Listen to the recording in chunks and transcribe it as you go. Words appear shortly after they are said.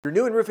If you're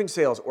new in roofing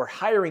sales or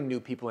hiring new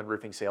people in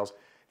roofing sales,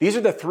 these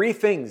are the three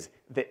things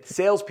that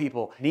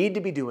salespeople need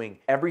to be doing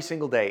every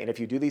single day. And if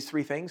you do these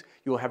three things,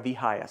 you will have the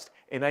highest,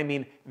 and I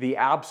mean the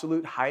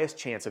absolute highest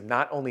chance of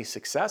not only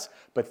success,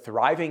 but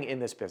thriving in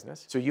this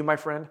business. So you, my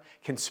friend,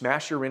 can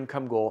smash your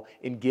income goal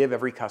and give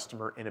every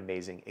customer an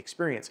amazing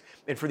experience.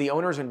 And for the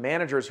owners and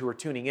managers who are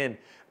tuning in,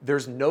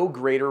 there's no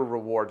greater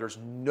reward, there's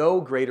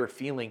no greater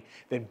feeling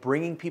than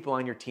bringing people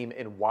on your team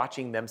and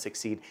watching them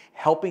succeed,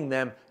 helping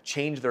them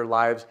change their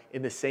lives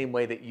in the same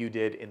way that you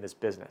did in this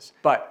business.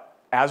 But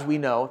as we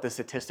know, the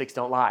statistics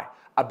don't lie.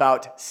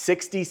 About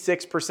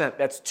 66%,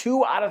 that's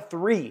 2 out of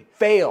 3,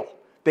 fail.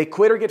 They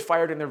quit or get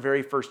fired in their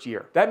very first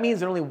year. That means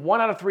that only 1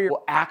 out of 3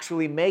 will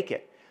actually make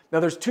it. Now,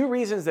 there's 2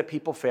 reasons that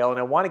people fail, and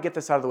I want to get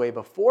this out of the way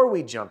before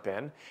we jump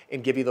in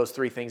and give you those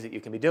 3 things that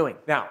you can be doing.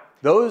 Now,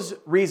 those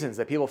reasons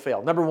that people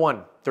fail, number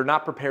 1, they're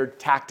not prepared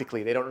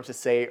tactically. They don't know what to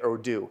say or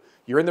do.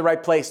 You're in the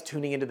right place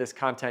tuning into this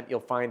content. You'll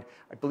find,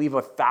 I believe,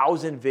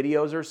 1,000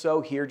 videos or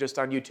so here just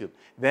on YouTube.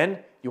 Then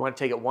you want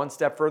to take it one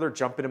step further,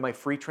 jump into my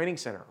free training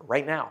center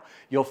right now.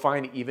 You'll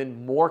find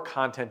even more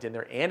content in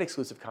there and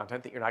exclusive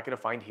content that you're not going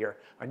to find here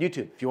on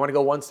YouTube. If you want to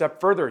go one step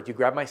further, you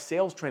grab my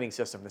sales training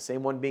system, the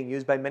same one being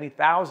used by many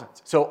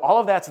thousands. So all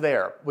of that's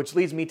there, which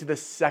leads me to the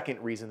second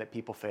reason that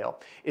people fail,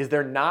 is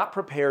they're not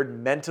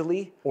prepared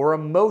mentally or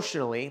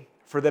emotionally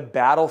for the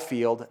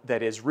battlefield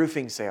that is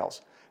roofing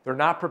sales. They're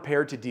not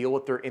prepared to deal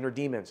with their inner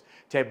demons,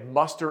 to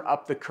muster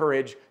up the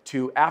courage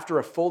to, after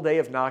a full day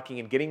of knocking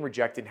and getting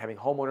rejected and having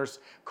homeowners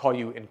call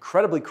you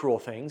incredibly cruel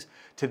things,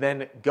 to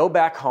then go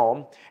back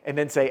home and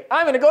then say,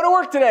 I'm gonna go to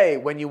work today,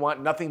 when you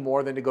want nothing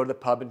more than to go to the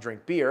pub and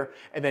drink beer.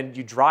 And then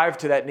you drive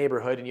to that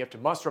neighborhood and you have to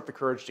muster up the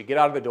courage to get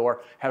out of the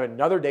door, have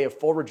another day of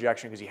full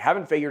rejection because you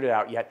haven't figured it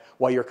out yet,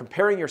 while you're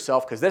comparing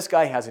yourself because this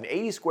guy has an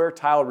 80 square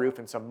tile roof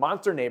in some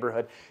monster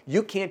neighborhood.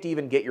 You can't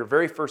even get your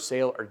very first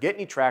sale or get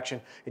any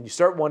traction, and you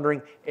start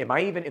wondering, am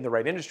I even in the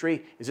right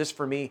industry? Is this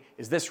for me?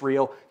 Is this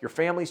real? Your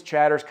family's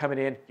chatter's coming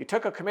in. You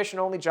took a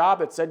commission-only job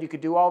that said you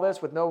could do all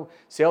this with no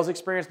sales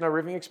experience, no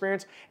roofing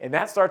experience, and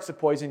that starts to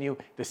poison you.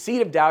 The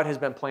seed of doubt has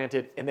been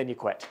planted, and then you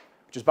quit.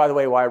 Which is, by the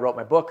way, why I wrote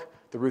my book,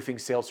 The Roofing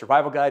Sales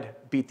Survival Guide,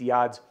 Beat the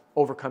Odds,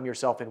 Overcome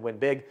Yourself and Win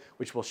Big,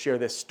 which will share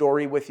this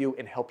story with you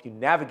and help you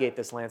navigate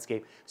this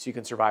landscape so you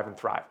can survive and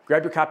thrive.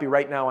 Grab your copy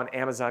right now on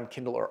Amazon,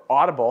 Kindle, or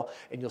Audible,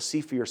 and you'll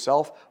see for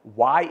yourself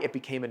why it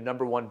became a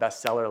 #1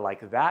 bestseller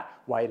like that,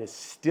 why it is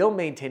still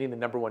maintaining the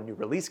 #1 new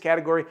release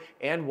category,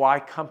 and why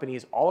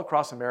companies all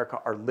across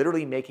America are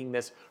literally making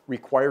this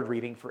required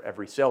reading for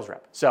every sales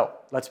rep. So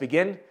let's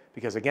begin,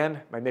 because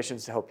again, my mission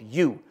is to help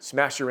you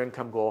smash your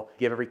income goal,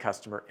 give every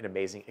customer an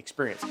amazing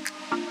experience.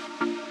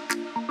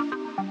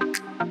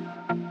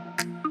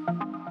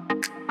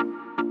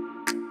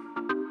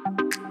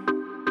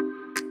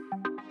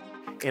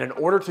 And in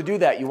order to do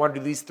that, you want to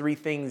do these 3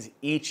 things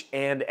each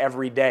and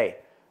every day.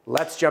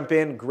 Let's jump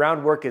in.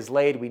 Groundwork is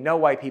laid. We know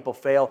why people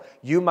fail.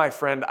 You, my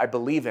friend, I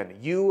believe in.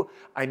 You,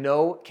 I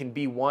know, can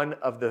be one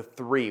of the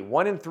 3,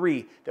 1 in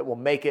 3 that will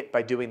make it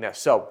by doing this.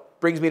 So,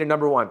 brings me to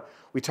number 1.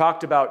 We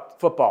talked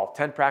about football,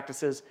 10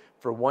 practices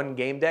for 1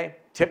 game day.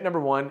 Tip number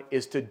 1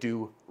 is to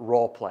do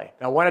role play.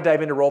 Now, I want to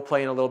dive into role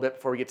play in a little bit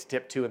before we get to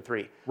tip 2 and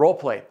 3. Role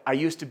play, I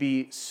used to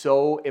be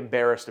so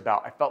embarrassed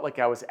about. I felt like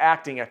I was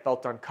acting. I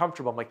felt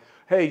uncomfortable. I'm like,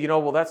 hey,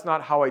 well, that's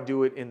not how I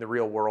do it in the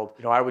real world.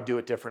 I would do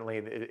it differently.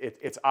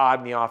 It's odd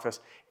in the office.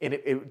 And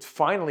it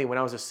finally, when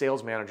I was a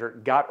sales manager,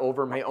 got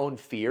over my own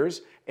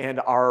fears. And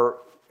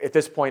at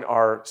this point,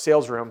 our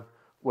sales room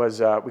was,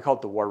 we called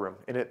it the war room.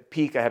 And at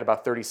peak, I had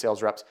about 30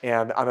 sales reps.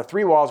 And on the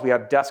 3 walls, we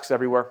had desks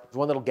everywhere.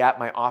 One little gap,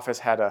 my office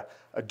had a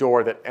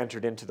door that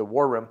entered into the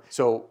war room.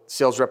 So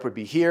sales rep would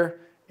be here,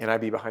 and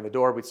I'd be behind the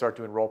door. We'd start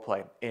doing role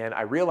play. And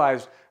I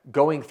realized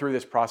going through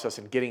this process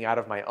and getting out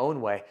of my own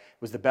way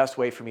was the best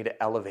way for me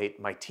to elevate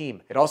my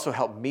team. It also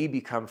helped me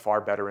become far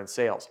better in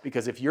sales.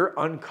 Because if you're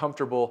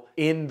uncomfortable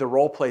in the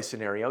role play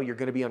scenario, you're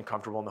going to be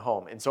uncomfortable in the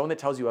home. And someone that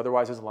tells you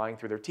otherwise is lying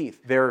through their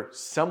teeth. They're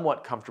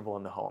somewhat comfortable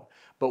in the home.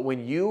 But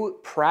when you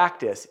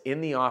practice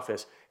in the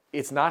office,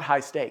 it's not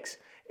high stakes.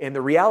 And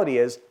the reality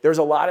is there's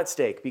a lot at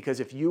stake, because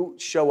if you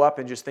show up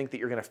and just think that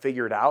you're going to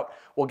figure it out,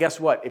 well, guess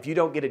what? If you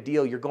don't get a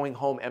deal, you're going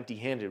home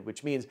empty-handed,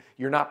 which means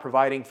you're not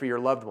providing for your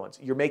loved ones.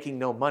 You're making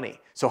no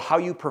money. So how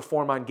you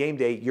perform on game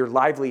day, your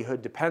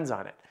livelihood depends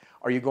on it.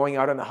 Are you going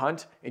out on the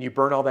hunt and you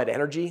burn all that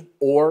energy?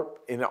 Or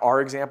in our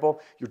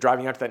example, you're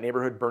driving out to that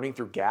neighborhood, burning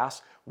through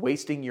gas,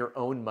 wasting your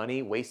own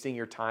money, wasting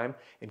your time,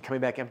 and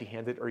coming back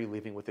empty-handed, or are you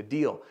leaving with a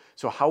deal?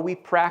 So how we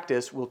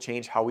practice will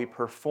change how we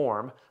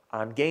perform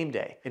on game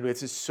day. And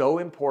this is so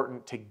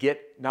important to get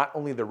not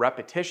only the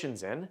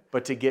repetitions in,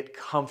 but to get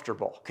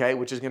comfortable, okay?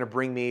 Which is gonna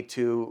bring me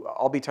to,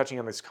 I'll be touching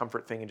on this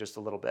comfort thing in just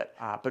a little bit.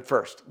 But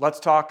first, let's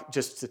talk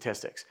just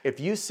statistics. If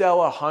you sell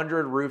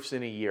 100 roofs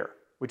in a year,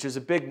 which is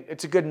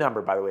it's a good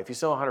number, by the way. If you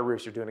sell 100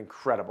 roofs, you're doing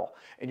incredible,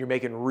 and you're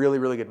making really,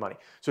 really good money.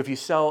 So if you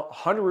sell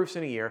 100 roofs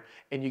in a year,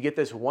 and you get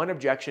this one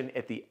objection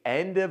at the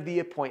end of the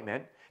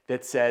appointment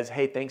that says,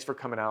 hey, thanks for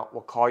coming out.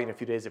 We'll call you in a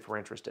few days if we're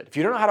interested. If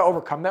you don't know how to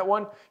overcome that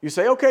one, you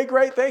say, okay,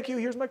 great, thank you.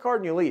 Here's my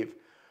card, and you leave.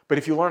 But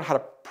if you learn how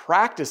to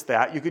practice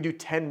that, you could do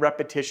 10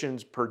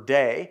 repetitions per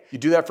day. You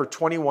do that for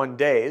 21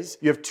 days.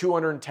 You have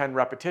 210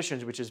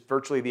 repetitions, which is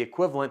virtually the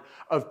equivalent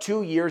of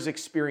 2 years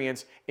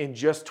experience in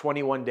just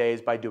 21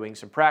 days by doing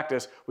some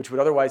practice, which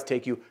would otherwise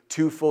take you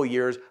 2 full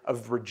years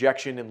of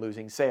rejection and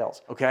losing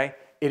sales, okay?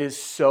 It is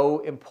so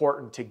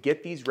important to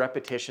get these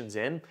repetitions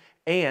in.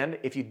 And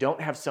if you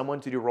don't have someone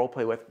to do role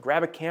play with,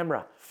 grab a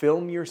camera,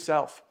 film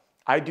yourself.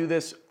 I do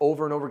this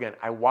over and over again.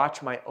 I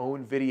watch my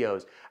own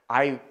videos.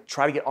 I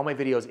try to get all my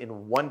videos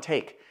in one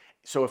take.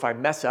 So if I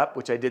mess up,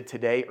 which I did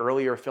today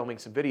earlier filming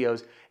some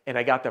videos, and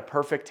I got the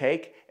perfect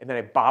take, and then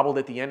I bobbled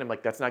at the end, I'm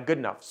like, that's not good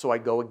enough. So I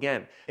go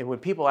again. And when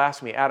people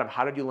ask me, Adam,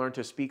 how did you learn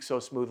to speak so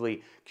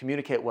smoothly,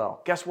 communicate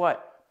well? Guess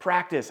what?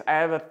 Practice. I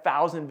have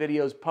 1,000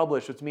 videos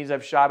published, which means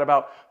I've shot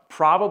about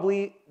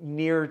probably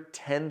near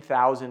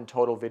 10,000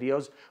 total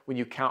videos when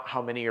you count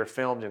how many are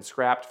filmed and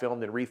scrapped,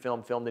 filmed and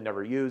refilmed, filmed and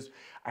never used.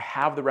 I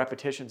have the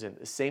repetitions in.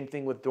 The same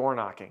thing with door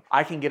knocking.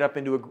 I can get up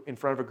in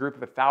front of a group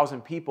of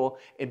 1,000 people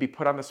and be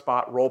put on the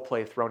spot, role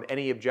play, thrown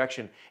any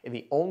objection. And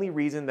the only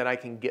reason that I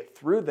can get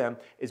through them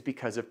is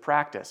because of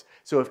practice.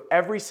 So if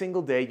every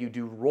single day you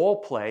do role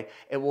play,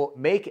 it will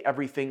make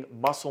everything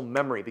muscle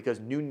memory because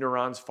new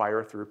neurons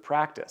fire through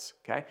practice,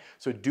 okay?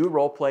 So do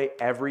role play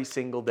every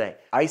single day.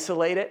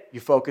 Isolate it.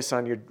 You focus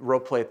on your role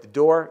play at the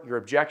door, your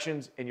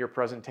objections, and your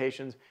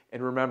presentations.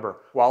 And remember,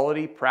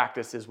 quality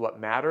practice is what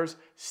matters.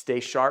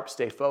 Stay sharp,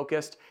 stay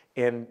focused,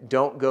 and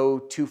don't go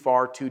too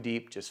far, too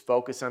deep. Just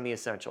focus on the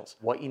essentials.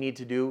 What you need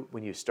to do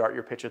when you start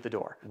your pitch at the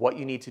door. What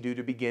you need to do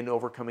to begin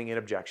overcoming an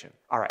objection.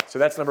 All right, so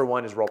that's number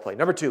 1 is role play.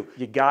 Number 2,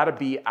 you gotta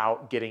be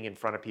out getting in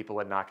front of people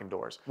and knocking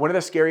doors. One of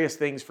the scariest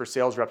things for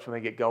sales reps when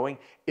they get going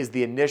is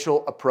the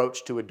initial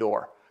approach to a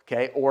door.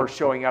 Okay, or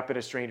showing up at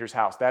a stranger's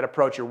house. That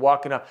approach, you're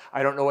walking up,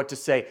 I don't know what to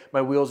say,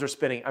 my wheels are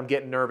spinning, I'm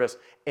getting nervous.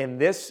 And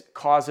this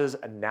causes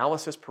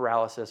analysis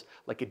paralysis,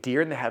 like a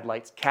deer in the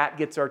headlights, cat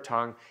gets our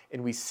tongue,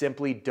 and we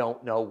simply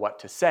don't know what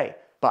to say.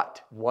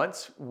 But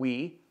once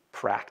we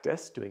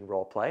practice doing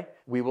role play,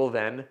 we will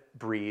then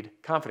breed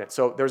confidence.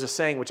 So there's a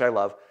saying which I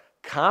love,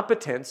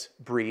 competence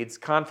breeds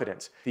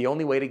confidence. The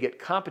only way to get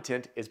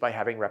competent is by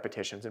having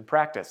repetitions and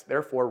practice.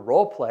 Therefore,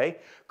 role play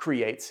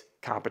creates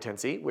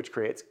competency, which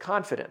creates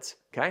confidence,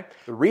 okay?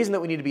 The reason that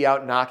we need to be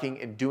out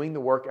knocking and doing the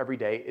work every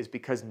day is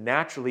because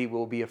naturally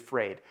we'll be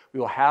afraid.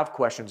 We will have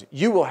questions.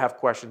 You will have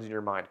questions in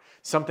your mind.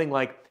 Something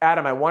like,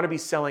 Adam, I want to be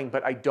selling,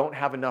 but I don't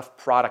have enough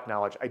product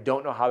knowledge. I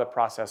don't know how the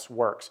process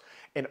works.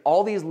 And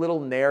all these little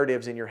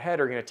narratives in your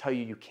head are going to tell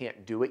you you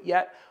can't do it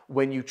yet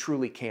when you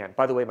truly can.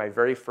 By the way, my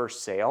very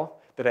first sale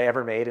that I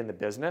ever made in the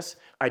business,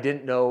 I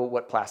didn't know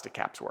what plastic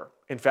caps were.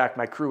 In fact,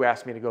 my crew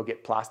asked me to go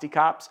get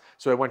Plasti-Cops.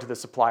 So I went to the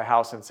supply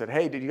house and said,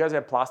 hey, did you guys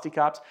have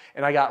Plasti-Cops?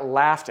 And I got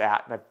laughed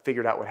at, and I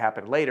figured out what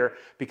happened later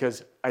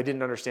because I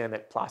didn't understand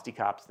that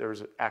Plasti-Cops, there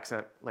was an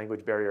accent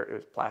language barrier, it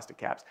was plastic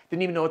caps.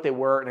 Didn't even know what they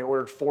were, and I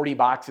ordered 40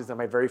 boxes on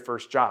my very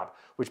first job,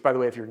 which by the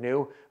way, if you're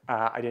new,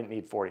 I didn't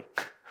need 40.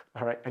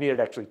 All right, I needed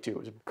actually 2. It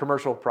was a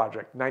commercial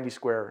project, 90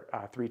 square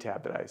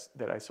 3-tab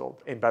that I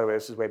sold. And by the way,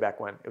 this is way back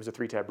when. It was a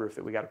 3-tab roof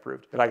that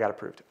I got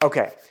approved.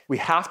 Okay, we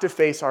have to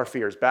face our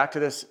fears. Back to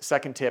this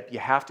second tip, you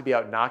have to be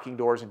out knocking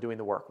doors and doing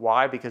the work.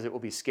 Why? Because it will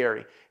be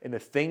scary. And the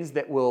things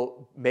that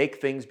will make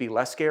things be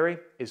less scary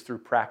is through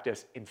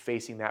practice in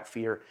facing that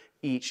fear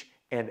each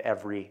and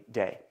every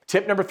day.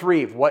 Tip number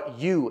 3 of what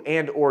you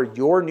and or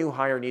your new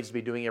hire needs to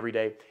be doing every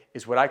day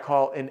is what I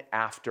call an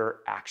after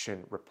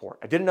action report.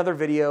 I did another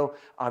video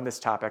on this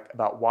topic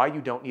about why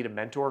you don't need a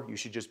mentor. You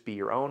should just be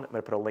your own. I'm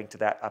gonna put a link to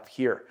that up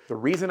here. The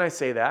reason I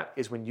say that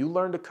is when you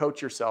learn to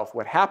coach yourself,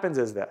 what happens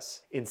is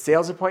this. In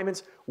sales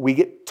appointments, we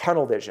get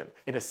tunnel vision.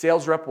 And a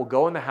sales rep will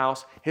go in the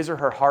house, his or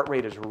her heart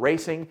rate is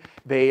racing.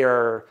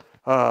 They're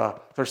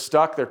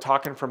stuck, they're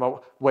talking from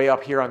way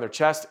up here on their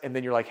chest, and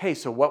then you're like, hey,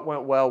 so what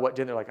went well, what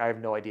didn't? They're like, I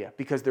have no idea,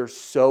 because they're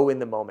so in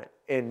the moment.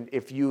 And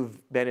if you've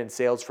been in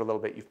sales for a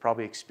little bit, you've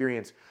probably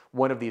experienced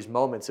one of these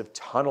moments of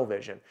tunnel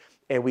vision,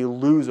 and we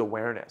lose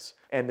awareness.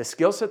 And the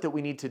skill set that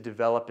we need to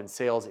develop in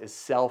sales is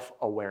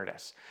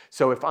self-awareness.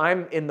 So if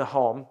I'm in the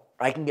home,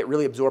 I can get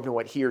really absorbed in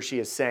what he or she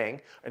is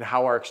saying and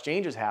how our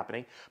exchange is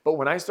happening. But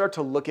when I start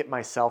to look at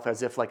myself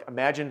as if, like,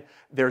 imagine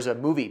there's a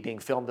movie being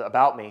filmed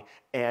about me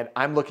and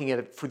I'm looking at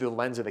it through the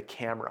lens of the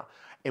camera.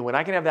 And when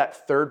I can have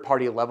that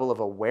third-party level of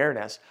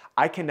awareness,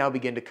 I can now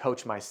begin to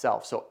coach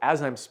myself. So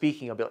as I'm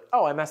speaking, I'll be like,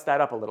 oh, I messed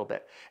that up a little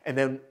bit. And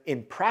then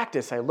in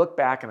practice, I look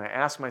back and I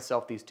ask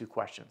myself these 2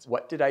 questions.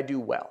 What did I do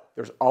well?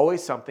 There's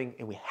always something,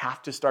 and we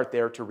have to start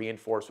there to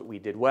reinforce what we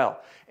did well.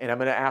 And I'm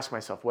gonna ask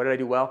myself, what did I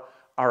do well?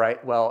 All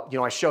right, well,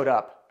 I showed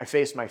up, I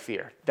faced my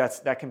fear.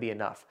 That can be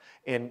enough.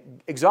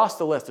 And exhaust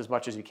the list as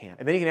much as you can.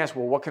 And then you can ask,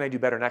 well, what can I do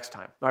better next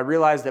time? I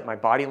realized that my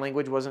body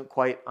language wasn't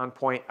quite on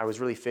point. I was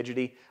really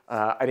fidgety.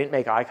 I didn't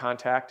make eye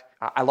contact.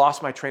 I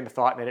lost my train of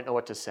thought and I didn't know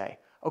what to say.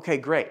 Okay,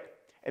 great.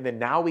 And then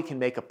now we can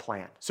make a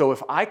plan. So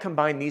if I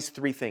combine these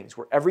 3 things,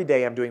 where every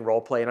day I'm doing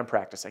role play and I'm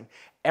practicing,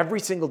 every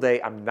single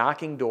day I'm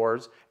knocking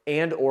doors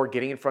and or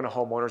getting in front of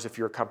homeowners if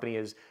your company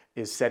is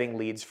is setting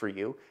leads for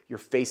you. You're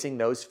facing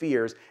those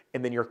fears,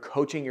 and then you're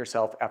coaching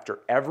yourself after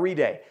every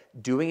day,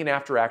 doing an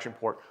after action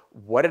report.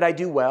 What did I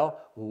do well?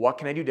 What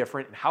can I do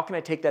different? And how can I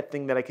take that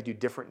thing that I could do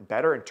different and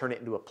better and turn it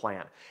into a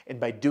plan? And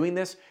by doing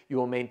this, you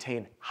will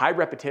maintain high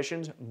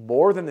repetitions,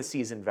 more than the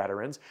seasoned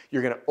veterans.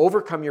 You're going to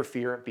overcome your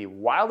fear, be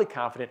wildly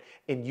confident,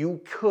 and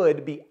you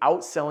could be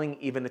outselling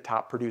even the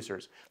top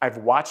producers. I've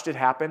watched it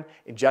happen.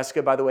 And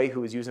Jessica, by the way,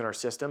 who was using our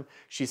system,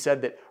 she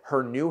said that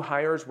her new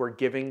hires were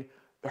giving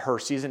her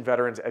seasoned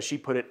veterans, as she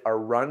put it, a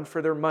run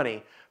for their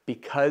money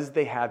because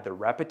they had the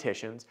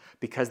repetitions,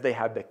 because they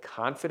had the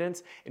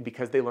confidence, and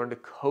because they learned to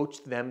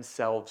coach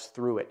themselves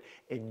through it.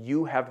 And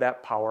you have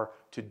that power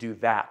to do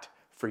that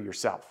for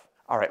yourself.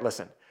 All right,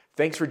 listen.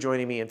 Thanks for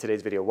joining me in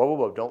today's video.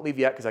 Whoa, don't leave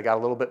yet because I got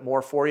a little bit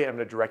more for you. I'm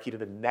going to direct you to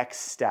the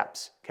next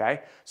steps,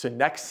 okay? So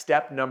next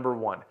step number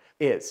 1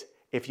 is,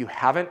 if you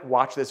haven't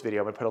watched this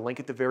video, I'm going to put a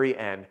link at the very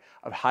end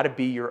of how to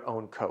be your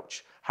own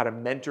coach, how to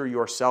mentor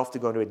yourself to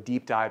go into a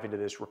deep dive into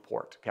this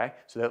report, okay?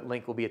 So that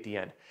link will be at the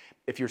end.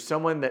 If you're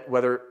someone that,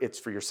 whether it's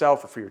for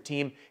yourself or for your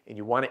team, and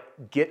you want to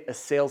get a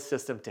sales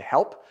system to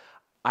help,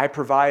 I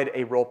provide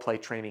a role play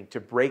training to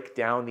break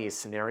down these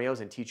scenarios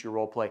and teach you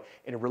role play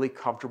in a really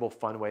comfortable,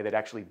 fun way that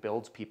actually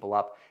builds people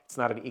up. It's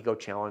not an ego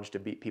challenge to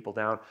beat people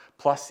down.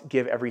 Plus,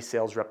 give every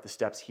sales rep the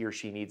steps he or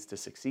she needs to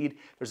succeed.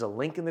 There's a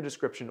link in the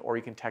description, or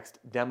you can text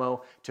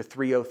DEMO to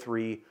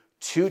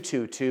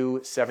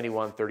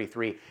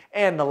 303-222-7133.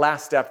 And the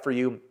last step for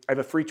you, I have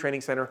a free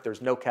training center.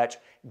 There's no catch.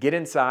 Get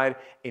inside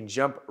and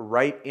jump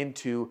right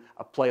into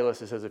a playlist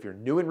that says, if you're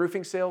new in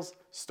roofing sales,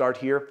 start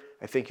here.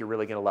 I think you're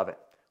really going to love it.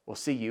 We'll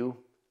see you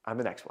on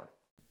the next one.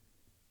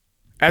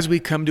 As we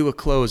come to a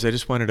close, I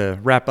just wanted to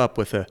wrap up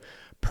with a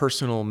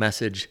personal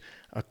message,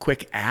 a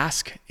quick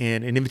ask,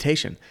 and an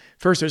invitation.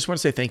 First, I just want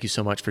to say thank you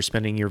so much for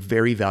spending your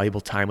very valuable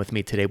time with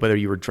me today, whether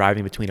you were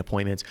driving between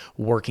appointments,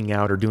 working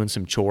out, or doing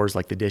some chores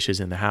like the dishes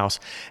in the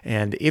house.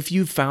 And if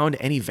you've found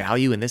any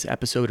value in this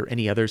episode or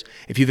any others,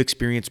 if you've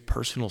experienced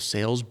personal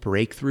sales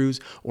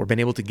breakthroughs or been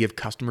able to give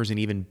customers an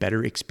even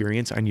better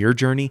experience on your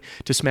journey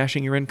to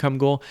smashing your income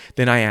goal,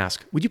 then I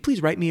ask, would you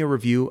please write me a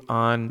review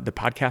on the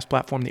podcast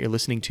platform that you're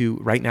listening to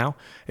right now?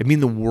 It'd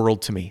mean the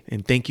world to me,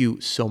 and thank you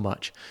so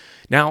much.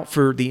 Now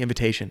for the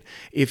invitation.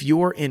 If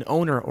you're an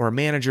owner or a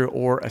manager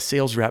or a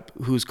sales rep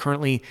who's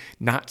currently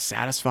not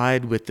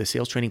satisfied with the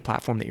sales training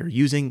platform that you're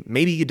using,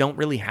 maybe you don't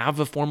really have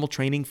a formal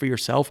training for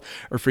yourself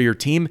or for your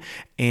team,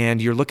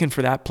 and you're looking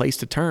for that place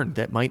to turn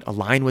that might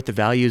align with the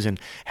values and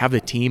have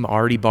the team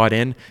already bought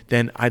in,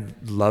 then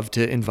I'd love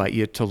to invite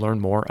you to learn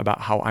more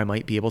about how I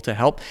might be able to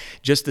help.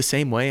 Just the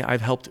same way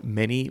I've helped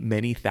many,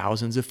 many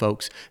thousands of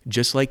folks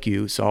just like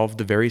you solve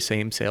the very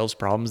same sales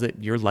problems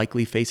that you're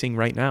likely facing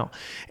right now.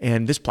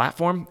 And this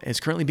platform is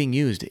currently being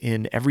used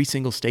in every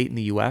single state in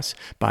the US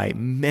by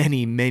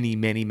many, many,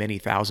 many, many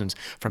thousands,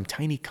 from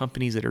tiny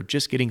companies that are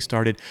just getting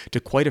started to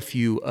quite a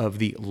few of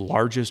the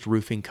largest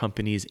roofing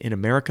companies in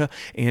America.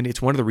 And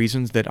it's one of the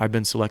reasons that I've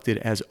been selected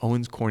as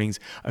Owens Corning's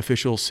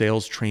official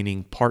sales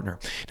training partner.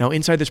 Now,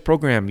 inside this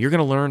program, you're going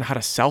to learn how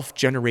to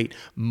self-generate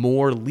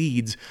more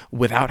leads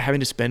without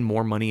having to spend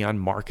more money on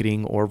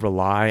marketing or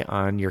rely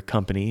on your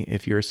company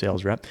if you're a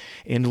sales rep,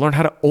 and learn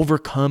how to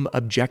overcome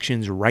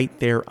objections right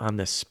there on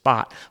the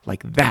spot,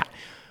 like that,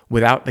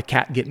 without the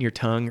cat getting your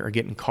tongue or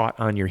getting caught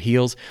on your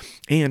heels.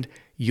 And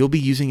you'll be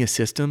using a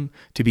system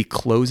to be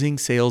closing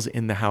sales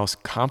in the house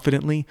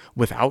confidently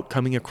without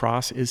coming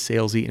across as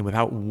salesy and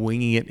without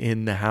winging it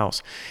in the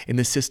house. And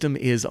the system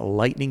is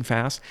lightning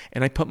fast,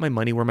 and I put my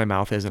money where my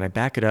mouth is, and I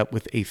back it up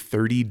with a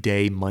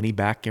 30-day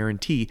money-back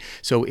guarantee.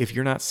 So if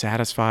you're not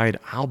satisfied,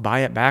 I'll buy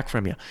it back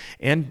from you.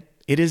 And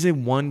it is a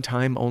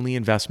one-time only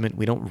investment.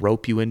 We don't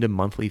rope you into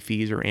monthly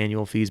fees or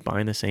annual fees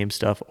buying the same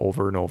stuff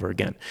over and over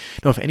again.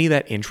 Now, if any of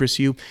that interests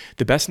you,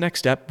 the best next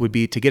step would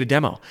be to get a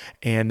demo.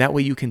 And that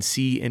way you can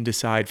see and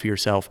decide for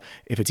yourself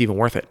if it's even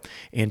worth it.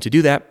 And to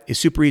do that is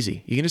super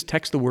easy. You can just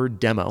text the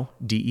word DEMO,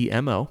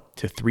 D-E-M-O,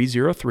 to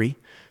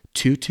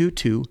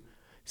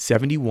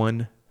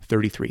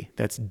 303-222-7133.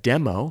 That's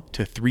DEMO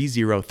to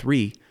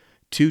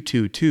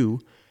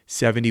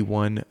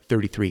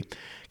 303-222-7133.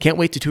 Can't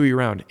wait to tour you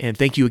around, and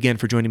thank you again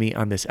for joining me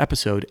on this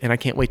episode, and I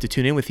can't wait to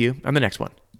tune in with you on the next one.